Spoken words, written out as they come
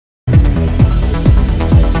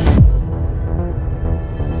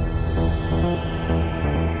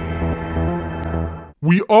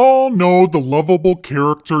We all know the lovable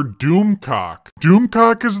character Doomcock.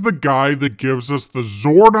 Doomcock is the guy that gives us the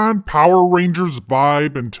Zordon Power Rangers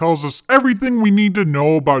vibe and tells us everything we need to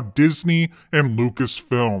know about Disney and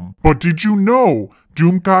Lucasfilm. But did you know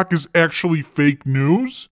Doomcock is actually fake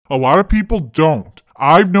news? A lot of people don't.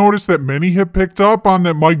 I've noticed that many have picked up on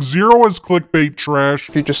that Mike Zero is clickbait trash,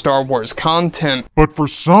 future Star Wars content, but for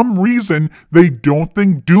some reason, they don't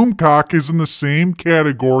think Doomcock is in the same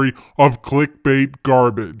category of clickbait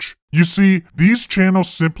garbage. You see, these channels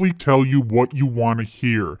simply tell you what you want to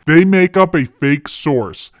hear. They make up a fake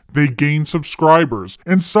source. They gain subscribers,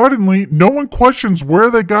 and suddenly, no one questions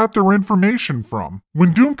where they got their information from.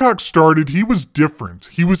 When Doomcock started, he was different.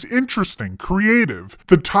 He was interesting, creative.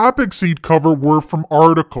 The topics he'd cover were from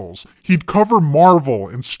articles. He'd cover Marvel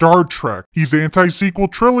and Star Trek. He's anti-sequel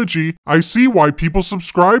trilogy. I see why people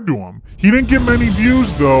subscribe to him. He didn't get many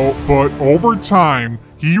views though, but over time,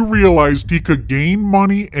 he realized he could gain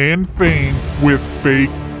money and fame with fake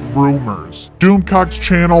rumors. Doomcock's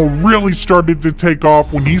channel really started to take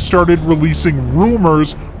off when he started releasing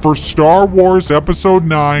rumors for Star Wars Episode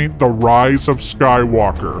 9, The Rise of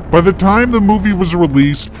Skywalker. By the time the movie was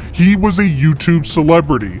released, he was a YouTube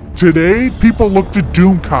celebrity. Today, people look to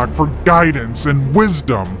Doomcock for guidance and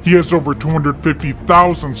wisdom. He has over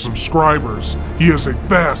 250,000 subscribers. He has a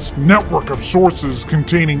vast network of sources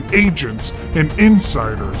containing agents and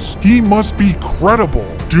insiders. He must be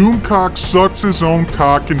credible. Doomcock sucks his own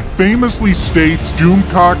cock and famously states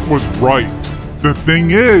Doomcock was right. The thing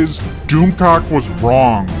is, Doomcock was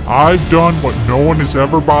wrong. I've done what no one has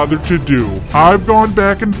ever bothered to do. I've gone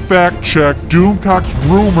back and fact-checked Doomcock's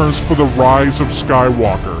rumors for the Rise of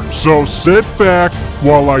Skywalker. So sit back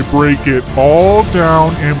while I break it all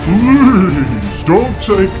down, and please don't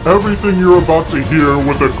take everything you're about to hear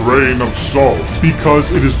with a grain of salt,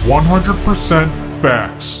 because it is 100%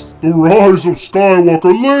 facts. The Rise of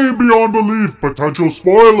Skywalker lay beyond belief, potential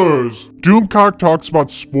spoilers. Doomcock talks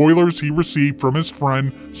about spoilers he received from his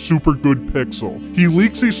friend Super Good Pixel. He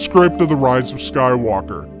leaks a script of The Rise of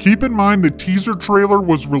Skywalker. Keep in mind the teaser trailer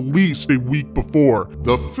was released a week before.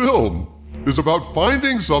 The film is about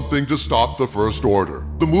finding something to stop the First Order.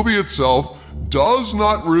 The movie itself does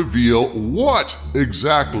not reveal what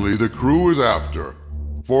exactly the crew is after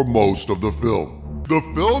for most of the film. The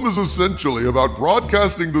film is essentially about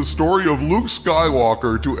broadcasting the story of Luke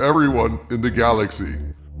Skywalker to everyone in the galaxy.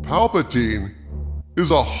 Palpatine is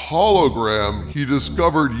a hologram he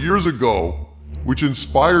discovered years ago, which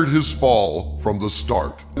inspired his fall from the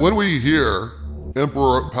start. When we hear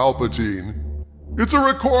Emperor Palpatine, it's a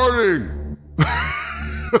recording!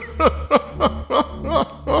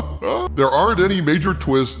 There aren't any major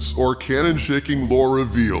twists or canon-shaking lore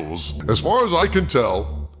reveals. As far as I can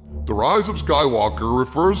tell, The Rise of Skywalker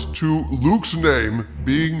refers to Luke's name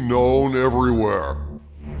being known everywhere.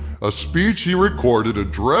 A speech he recorded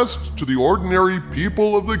addressed to the ordinary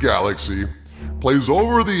people of the galaxy plays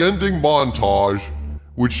over the ending montage,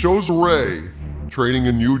 which shows Rey training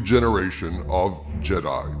a new generation of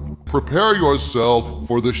Jedi. Prepare yourself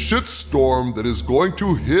for the shitstorm that is going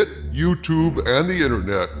to hit YouTube and the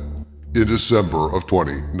internet in December of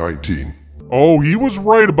 2019. Oh, he was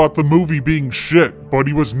right about the movie being shit, but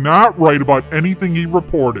he was not right about anything he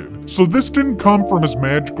reported. So this didn't come from his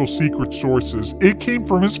magical secret sources. It came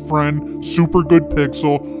from his friend, Super Good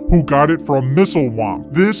Pixel, who got it from Missile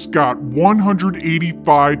Womp. This got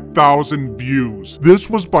 185,000 views. This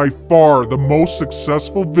was by far the most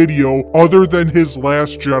successful video other than his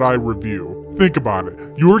Last Jedi review. Think about it.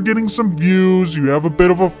 You're getting some views, you have a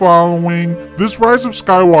bit of a following. This Rise of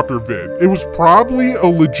Skywalker vid, it was probably a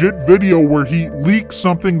legit video where he leaked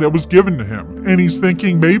something that was given to him. And he's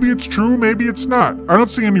thinking, maybe it's true, maybe it's not. I don't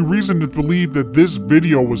see any reason to believe that this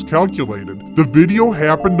video was calculated. The video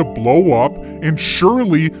happened to blow up, and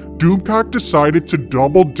surely Doomcock decided to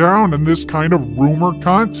double down on this kind of rumor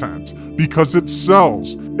content because it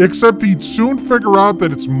sells. Except he'd soon figure out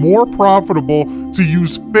that it's more profitable to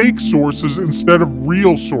use fake sources instead of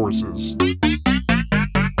real sources.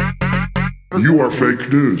 You are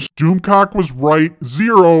fake news. Doomcock was right,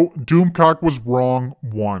 0. Doomcock was wrong,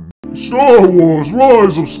 1. Star Wars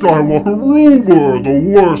Rise of Skywalker rumor, the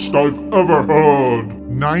worst I've ever heard.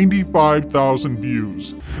 95,000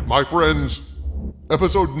 views. My friends,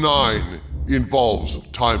 Episode 9 involves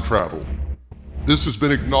time travel. This has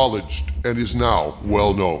been acknowledged and is now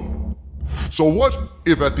well known. So what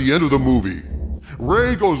if at the end of the movie,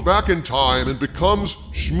 Rey goes back in time and becomes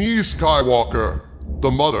Shmi Skywalker, the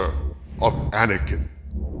mother of Anakin?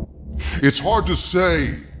 It's hard to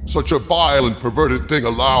say such a vile and perverted thing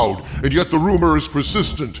aloud, and yet the rumor is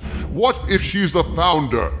persistent. What if she's the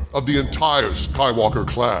founder of the entire Skywalker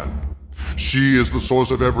clan? She is the source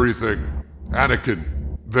of everything. Anakin,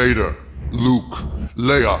 Vader, Luke,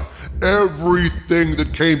 Leia, everything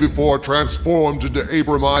that came before transformed into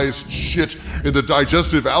Abramized shit in the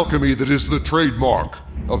digestive alchemy that is the trademark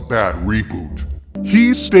of bad reboot.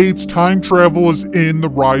 He states time travel is in The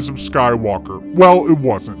Rise of Skywalker. Well, it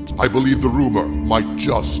wasn't. I believe the rumor might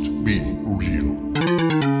just be real.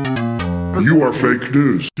 You are fake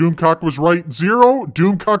news. Doomcock was right 0.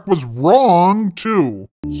 Doomcock was wrong 2.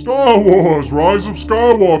 Star Wars Rise of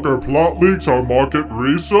Skywalker plot leaks are market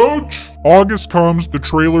research? August comes, the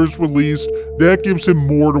trailer's released. That gives him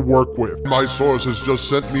more to work with. My source has just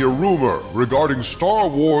sent me a rumor regarding Star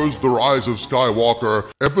Wars The Rise of Skywalker.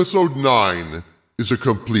 Episode 9 is a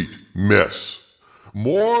complete mess.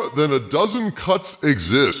 More than a dozen cuts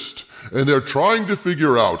exist, and they're trying to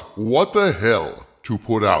figure out what the hell to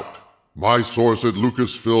put out. My source at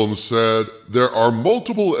Lucasfilm said there are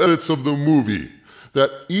multiple edits of the movie,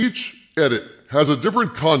 that each edit has a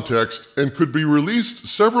different context and could be released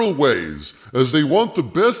several ways, as they want the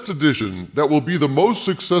best edition that will be the most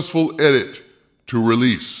successful edit to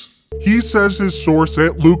release. He says his source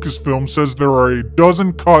at Lucasfilm says there are a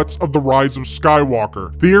dozen cuts of The Rise of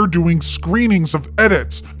Skywalker. They are doing screenings of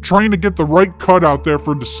edits, trying to get the right cut out there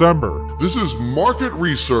for December. This is market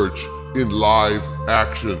research in live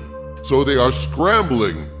action. So they are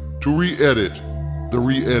scrambling to re-edit the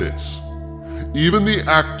re-edits. Even the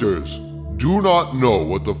actors do not know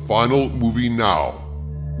what the final movie now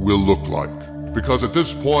will look like. Because at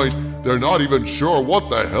this point, they're not even sure what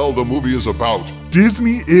the hell the movie is about.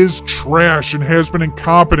 Disney is trash and has been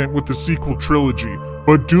incompetent with the sequel trilogy.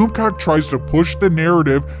 But Doomcock tries to push the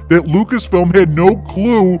narrative that Lucasfilm had no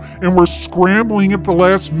clue and were scrambling at the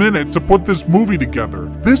last minute to put this movie together.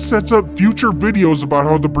 This sets up future videos about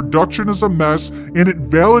how the production is a mess and it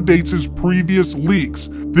validates his previous leaks.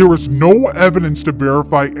 There is no evidence to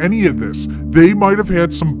verify any of this. They might have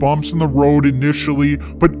had some bumps in the road initially,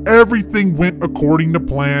 but everything went according to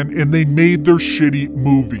plan and they made their shitty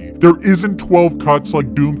movie. There isn't 12 cuts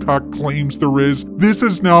like Doomcock claims there is. This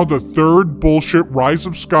is now the third bullshit Rise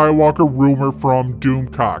of Skywalker rumor from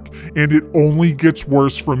Doomcock, and it only gets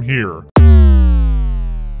worse from here.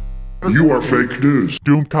 You are fake news.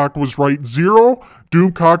 Doomcock was right 0.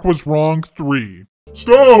 Doomcock was wrong 3.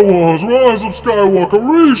 Star Wars Rise of Skywalker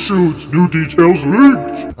reshoots, new details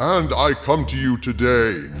leaked. And I come to you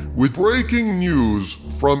today with breaking news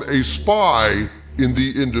from a spy in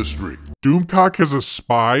the industry. Doomcock has a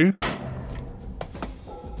spy?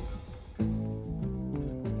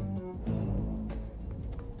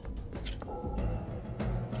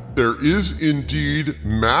 There is indeed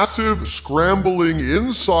massive scrambling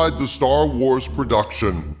inside the Star Wars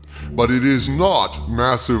production, but it is not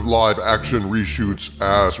massive live-action reshoots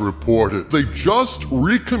as reported. They just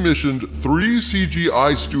recommissioned 3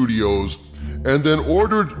 CGI studios and then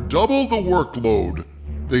ordered double the workload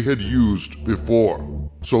they had used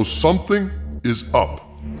before. So something is up.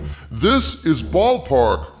 This is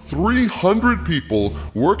ballpark 300 people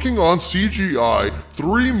working on CGI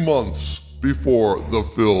 3 months before the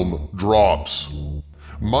film drops.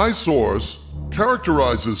 My source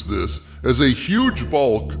characterizes this as a huge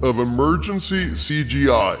bulk of emergency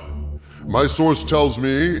CGI. My source tells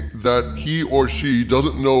me that he or she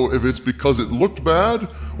doesn't know if it's because it looked bad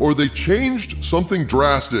or they changed something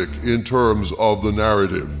drastic in terms of the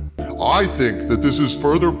narrative. I think that this is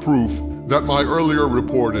further proof that my earlier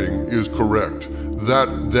reporting is correct,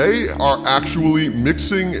 that they are actually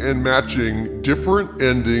mixing and matching different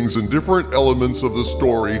endings and different elements of the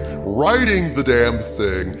story, writing the damn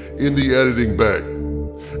thing in the editing bay.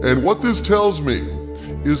 And what this tells me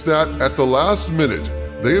is that at the last minute,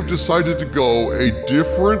 they have decided to go a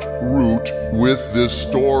different route with this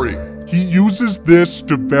story. He uses this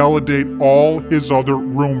to validate all his other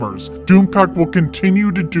rumors. Doomcock will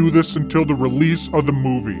continue to do this until the release of the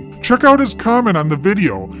movie. Check out his comment on the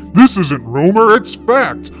video. This isn't rumor, it's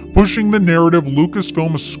fact. Pushing the narrative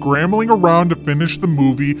Lucasfilm is scrambling around to finish the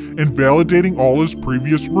movie and validating all his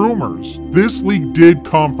previous rumors. This leak did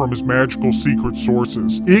come from his magical secret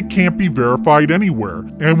sources. It can't be verified anywhere.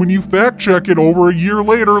 And when you fact check it over a year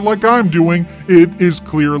later like I'm doing, it is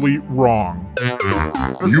clearly wrong.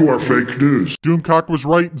 You are fake news. Doomcock was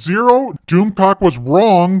right 0. Doomcock was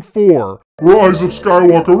wrong 4. Rise of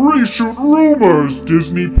Skywalker reshoot rumors,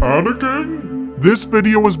 Disney panicking? This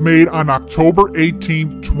video was made on October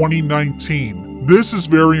 18, 2019. This is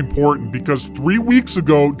very important because 3 weeks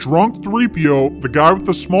ago, Drunk 3PO, the guy with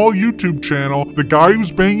the small YouTube channel, the guy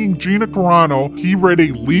who's banging Gina Carano, he read a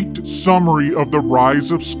leaked summary of the Rise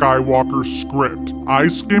of Skywalker script. I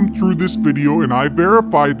skimmed through this video and I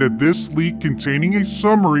verified that this leak containing a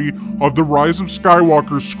summary of the Rise of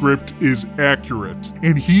Skywalker script is accurate.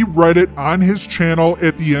 And he read it on his channel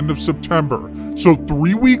at the end of September. So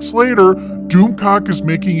 3 weeks later, Doomcock is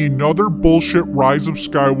making another bullshit Rise of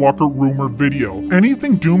Skywalker rumor video.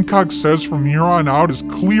 Anything Doomcock says from here on out is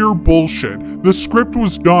clear bullshit. The script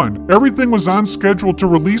was done. Everything was on schedule to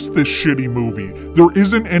release this shitty movie. There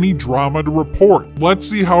isn't any drama to report. Let's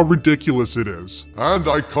see how ridiculous it is. And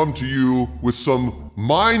I come to you with some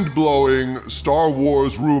mind-blowing Star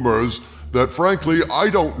Wars rumors that frankly I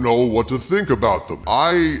don't know what to think about them.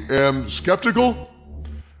 I am skeptical.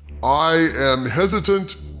 I am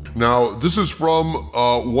hesitant. Now, this is from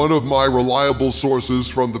one of my reliable sources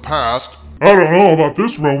from the past. I don't know about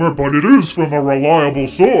this rumor, but it is from a reliable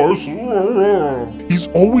source. He's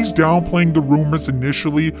always downplaying the rumors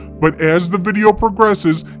initially, but as the video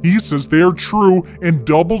progresses, he says they are true and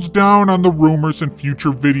doubles down on the rumors in future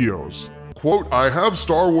videos. Quote, I have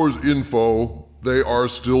Star Wars info. They are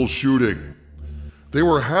still shooting. They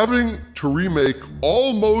were having to remake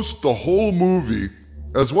almost the whole movie,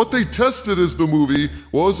 as what they tested as the movie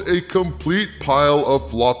was a complete pile of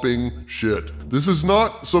flopping shit. This is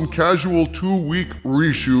not some casual 2-week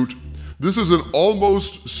reshoot. This is an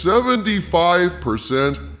almost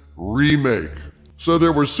 75% remake. So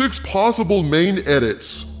there were 6 possible main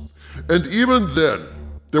edits, and even then,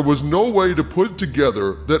 there was no way to put it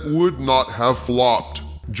together that would not have flopped.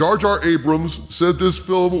 Jar Jar Abrams said this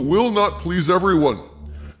film will not please everyone.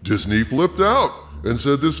 Disney flipped out and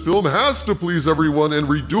said this film has to please everyone and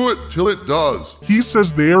redo it till it does. He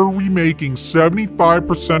says they are remaking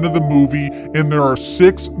 75% of the movie and there are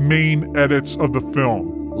 6 main edits of the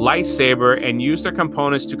film. Lightsaber and used her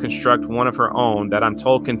components to construct one of her own that I'm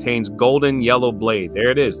told contains golden yellow blade.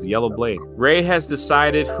 There it is, the yellow blade. Rey has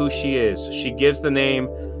decided who she is. She gives the name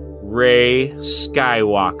Rey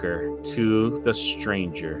Skywalker to the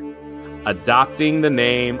stranger, adopting the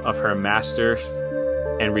name of her master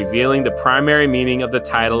and revealing the primary meaning of the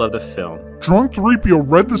title of the film. Drunk 3PO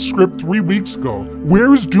read the script 3 weeks ago.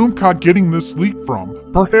 Where is Doomcock getting this leak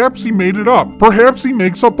from? Perhaps he made it up. Perhaps he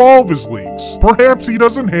makes up all of his leaks. Perhaps he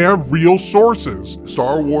doesn't have real sources.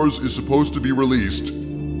 Star Wars is supposed to be released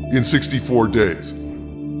in 64 days.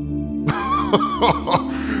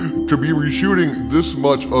 To be reshooting this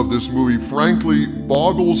much of this movie, frankly,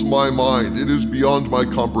 boggles my mind. It is beyond my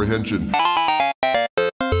comprehension.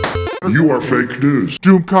 You are fake news.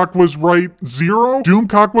 Doomcock was right 0.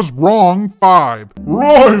 Doomcock was wrong 5.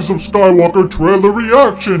 Rise of Skywalker trailer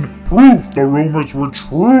reaction. Proof the rumors were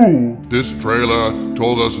true. This trailer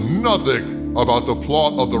told us nothing about the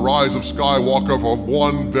plot of The Rise of Skywalker for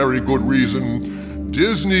one very good reason.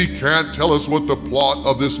 Disney can't tell us what the plot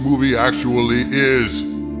of this movie actually is.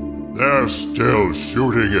 They're still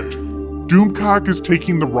shooting it. Doomcock is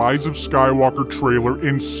taking the Rise of Skywalker trailer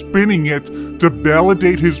and spinning it to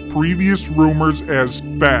validate his previous rumors as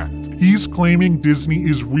fact. He's claiming Disney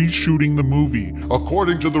is reshooting the movie.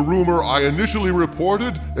 According to the rumor I initially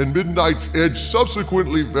reported and Midnight's Edge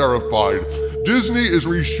subsequently verified, Disney is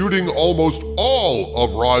reshooting almost all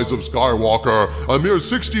of Rise of Skywalker a mere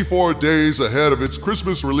 64 days ahead of its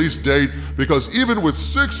Christmas release date because even with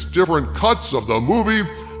 6 different cuts of the movie,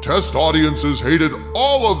 test audiences hated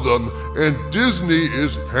all of them, and Disney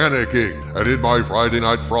is panicking. And in my Friday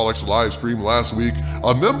Night Frolics live stream last week,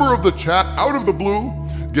 a member of the chat out of the blue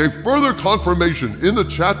gave further confirmation in the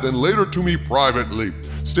chat than later to me privately,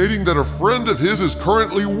 stating that a friend of his is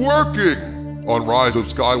currently working on Rise of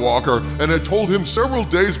Skywalker and had told him several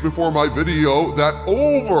days before my video that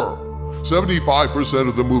over 75%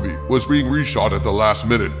 of the movie was being reshot at the last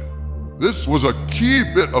minute. This was a key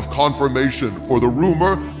bit of confirmation for the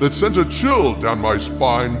rumor that sent a chill down my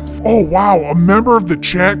spine. Oh wow, a member of the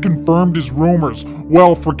chat confirmed his rumors.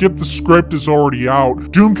 Well, forget the script is already out.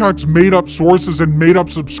 Doomcock's made-up sources and made-up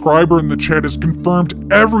subscriber in the chat has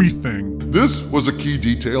confirmed everything. This was a key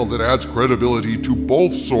detail that adds credibility to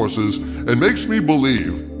both sources and makes me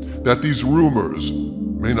believe that these rumors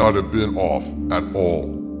may not have been off at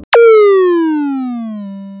all.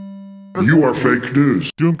 You are fake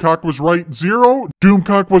news. Doomcock was right 0.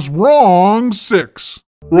 Doomcock was wrong 6.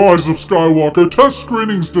 Rise of Skywalker test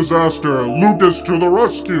screenings disaster. Lucas to the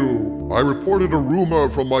rescue. I reported a rumor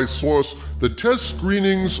from my source that test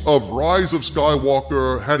screenings of Rise of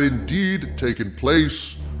Skywalker had indeed taken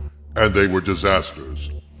place, and they were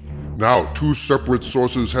disasters. Now, 2 separate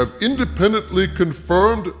sources have independently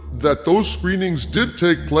confirmed that those screenings did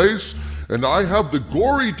take place, and I have the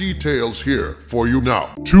gory details here for you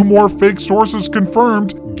now. 2 more fake sources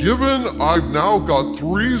confirmed. Given I've now got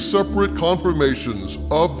 3 separate confirmations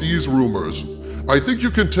of these rumors, I think you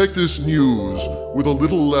can take this news with a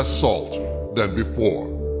little less salt than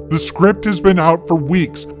before. The script has been out for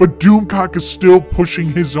weeks, but Doomcock is still pushing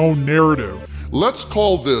his own narrative. Let's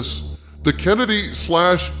call this the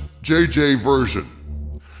Kennedy/JJ version.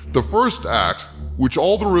 The first act, which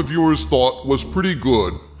all the reviewers thought was pretty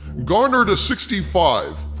good, garnered a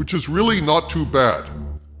 65, which is really not too bad.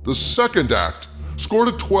 The second act scored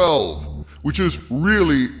a 12, which is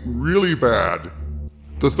really, really bad.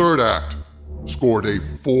 The third act scored a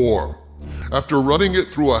 4. After running it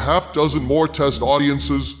through a half dozen more test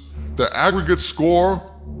audiences, the aggregate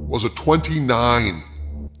score was a 29.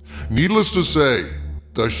 Needless to say,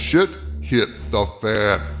 the shit hit the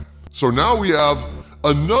fan. So now we have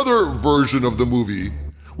another version of the movie.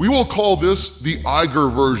 We will call this the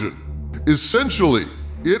Iger version. Essentially,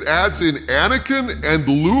 it adds in Anakin and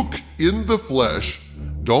Luke in the flesh,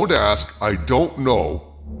 don't ask, I don't know,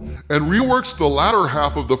 and reworks the latter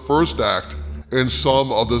half of the first act and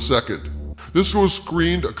some of the second. This was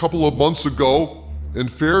screened a couple of months ago and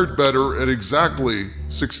fared better at exactly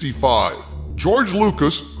 65. George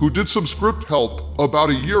Lucas, who did some script help about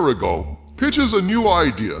a year ago, pitches a new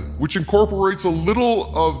idea which incorporates a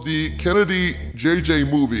little of the Kennedy-JJ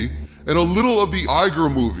movie and a little of the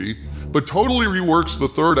Iger movie, but totally reworks the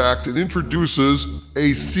third act and introduces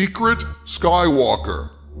a secret Skywalker.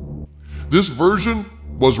 This version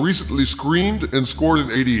was recently screened and scored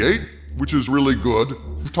an 88, which is really good.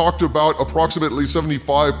 We've talked about approximately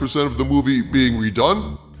 75% of the movie being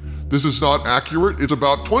redone. This is not accurate. It's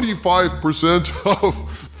about 25% of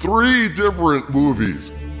 3 different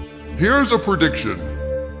movies. Here's a prediction.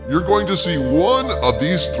 You're going to see one of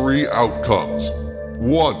these 3 outcomes.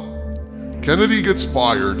 1. Kennedy gets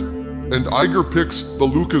fired, and Iger picks the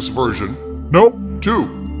Lucas version. Nope.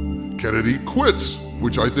 2. Kennedy quits,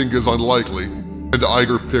 which I think is unlikely, and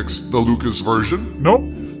Iger picks the Lucas version. Nope.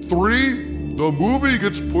 3. The movie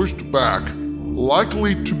gets pushed back,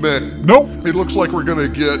 likely to May. Nope. It looks like we're gonna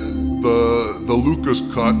get the Lucas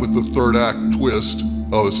cut with the third act twist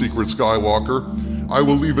of a secret Skywalker. I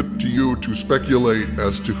will leave it to you to speculate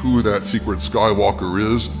as to who that secret Skywalker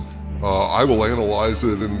is. I will analyze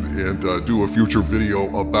it and do a future video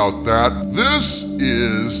about that. This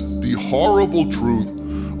is the horrible truth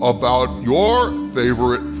about your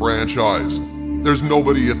favorite franchise. There's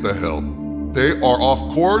nobody at the helm. They are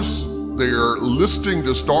off course, they are listing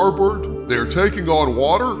to starboard, they're taking on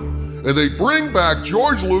water, and they bring back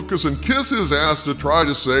George Lucas and kiss his ass to try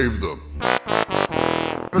to save them.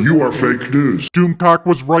 You are fake news. Doomcock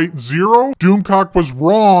was right 0. Doomcock was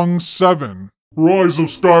wrong 7. Rise of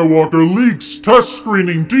Skywalker leaks, test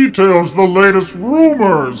screening details the latest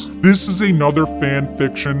rumors. This is another fan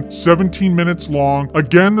fiction, 17 minutes long.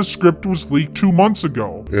 Again, the script was leaked 2 months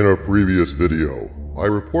ago. In a previous video, I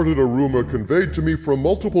reported a rumor conveyed to me from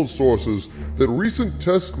multiple sources that recent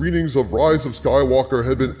test screenings of Rise of Skywalker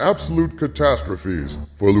had been absolute catastrophes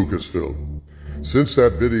for Lucasfilm. Since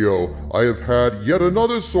that video, I have had yet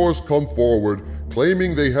another source come forward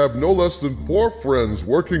claiming they have no less than 4 friends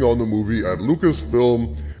working on the movie at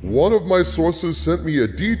Lucasfilm. One of my sources sent me a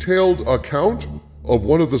detailed account of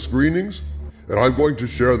one of the screenings, and I'm going to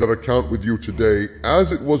share that account with you today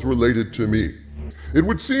as it was related to me. It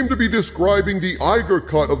would seem to be describing the Iger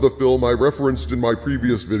cut of the film I referenced in my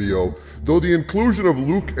previous video, though the inclusion of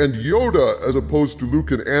Luke and Yoda as opposed to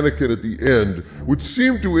Luke and Anakin at the end would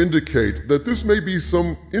seem to indicate that this may be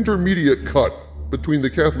some intermediate cut between the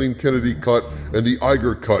Kathleen Kennedy cut and the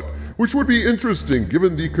Iger cut, which would be interesting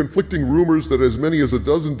given the conflicting rumors that as many as a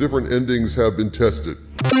dozen different endings have been tested.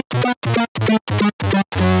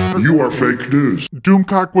 You are fake news.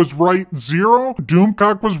 Doomcock was right 0.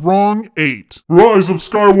 Doomcock was wrong 8. Rise of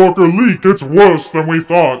Skywalker leak, it's worse than we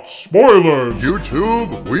thought. Spoilers!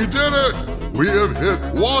 YouTube, we did it! We have hit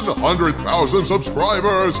 100,000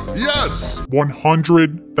 subscribers! Yes!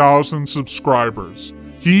 100,000 subscribers.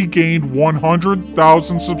 He gained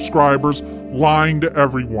 100,000 subscribers, lying to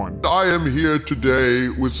everyone. I am here today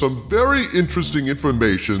with some very interesting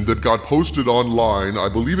information that got posted online. I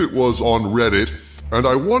believe it was on Reddit. And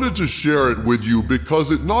I wanted to share it with you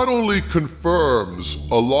because it not only confirms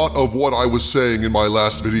a lot of what I was saying in my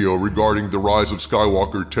last video regarding the Rise of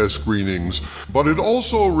Skywalker test screenings, but it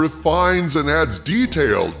also refines and adds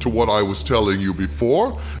detail to what I was telling you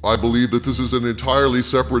before. I believe that this is an entirely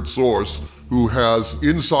separate source who has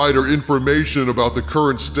insider information about the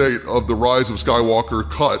current state of the Rise of Skywalker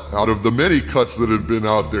cut out of the many cuts that have been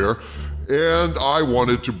out there. And I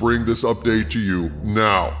wanted to bring this update to you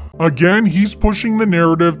now. Again, he's pushing the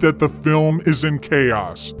narrative that the film is in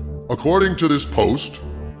chaos. According to this post,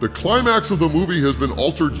 the climax of the movie has been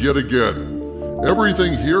altered yet again.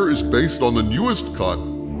 Everything here is based on the newest cut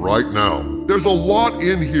right now. There's a lot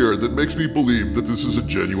in here that makes me believe that this is a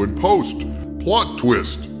genuine post. Plot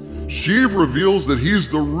twist. Sheev reveals that he's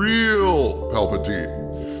the real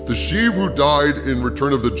Palpatine. The Sheev who died in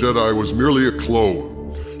Return of the Jedi was merely a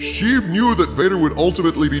clone. Sheev knew that Vader would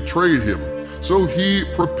ultimately betray him, so he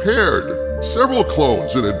prepared several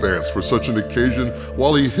clones in advance for such an occasion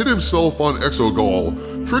while he hid himself on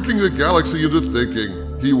Exegol, tricking the galaxy into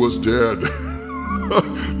thinking he was dead.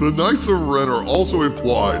 The Knights of Ren are also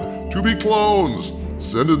implied to be clones.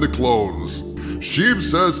 Send in the clones. Sheev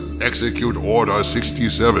says, execute Order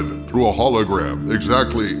 67 through a hologram,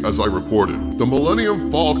 exactly as I reported. The Millennium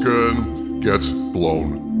Falcon gets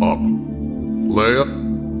blown up. Leia,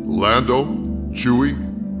 Lando, Chewie,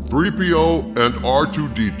 3PO, and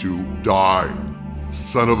R2-D2 die.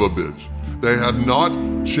 Son of a bitch. They have not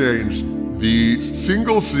changed the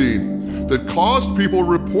single scene that caused people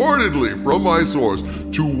reportedly, from my source,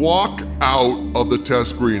 to walk out of the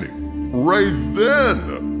test screening. Rey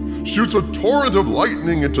then shoots a torrent of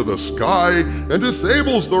lightning into the sky and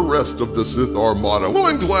disables the rest of the Sith Armada. Well,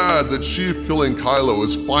 I'm glad that Sheev killing Kylo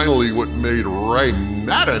is finally what made Rey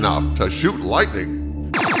mad enough to shoot lightning.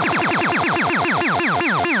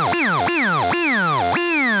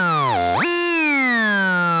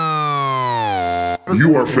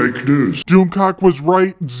 You are fake news. Doomcock was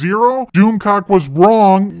right 0. Doomcock was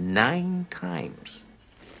wrong 9 times.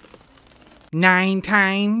 9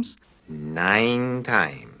 times? 9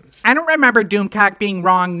 times. I don't remember Doomcock being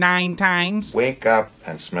wrong 9 times. Wake up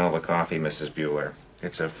and smell the coffee, Mrs. Bueller.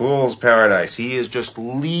 It's a fool's paradise. He is just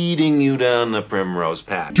leading you down the primrose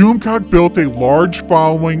path. Doomcock built a large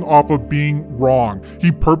following off of being wrong.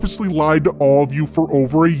 He purposely lied to all of you for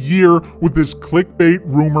over a year with this clickbait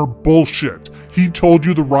rumor bullshit. He told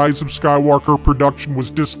you the Rise of Skywalker production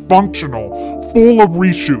was dysfunctional, full of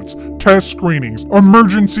reshoots, test screenings,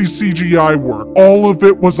 emergency CGI work. All of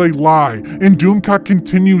it was a lie, and Doomcock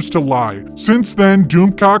continues to lie. Since then,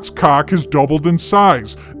 Doomcock's cock has doubled in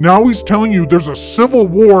size. Now he's telling you there's a civil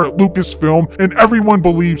war at Lucasfilm, and everyone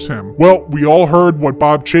believes him. Well, we all heard what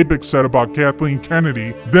Bob Chapek said about Kathleen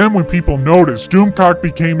Kennedy. Then when people noticed, Doomcock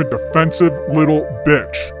became a defensive little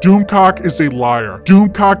bitch. Doomcock is a liar.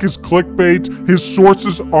 Doomcock is clickbait. His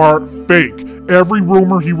sources are fake. Every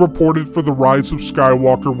rumor he reported for the Rise of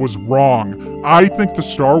Skywalker was wrong. I think the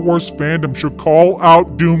Star Wars fandom should call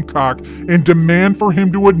out Doomcock and demand for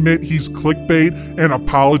him to admit he's clickbait and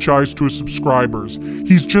apologize to his subscribers.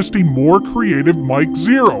 He's just a more creative Mike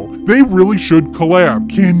Zero. They really should collab.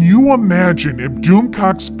 Can you imagine if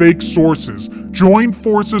Doomcock's fake sources joined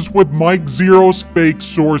forces with Mike Zero's fake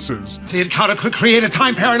sources? The encounter could create a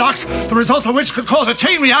time paradox, the results of which could cause a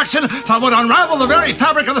chain reaction that would unravel the very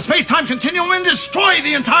fabric of the space-time continuum and destroy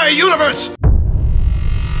the entire universe!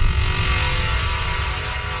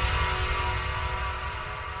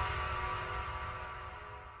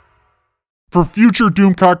 For future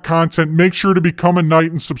Doomcock content, make sure to become a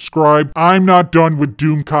knight and subscribe. I'm not done with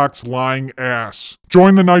Doomcock's lying ass.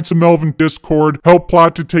 Join the Knights of Melvin Discord, help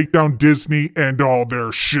plot to take down Disney and all their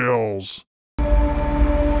shills.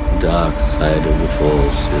 Dark side of the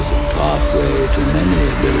Force is a pathway to many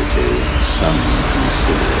abilities some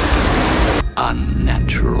consider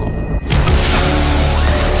unnatural.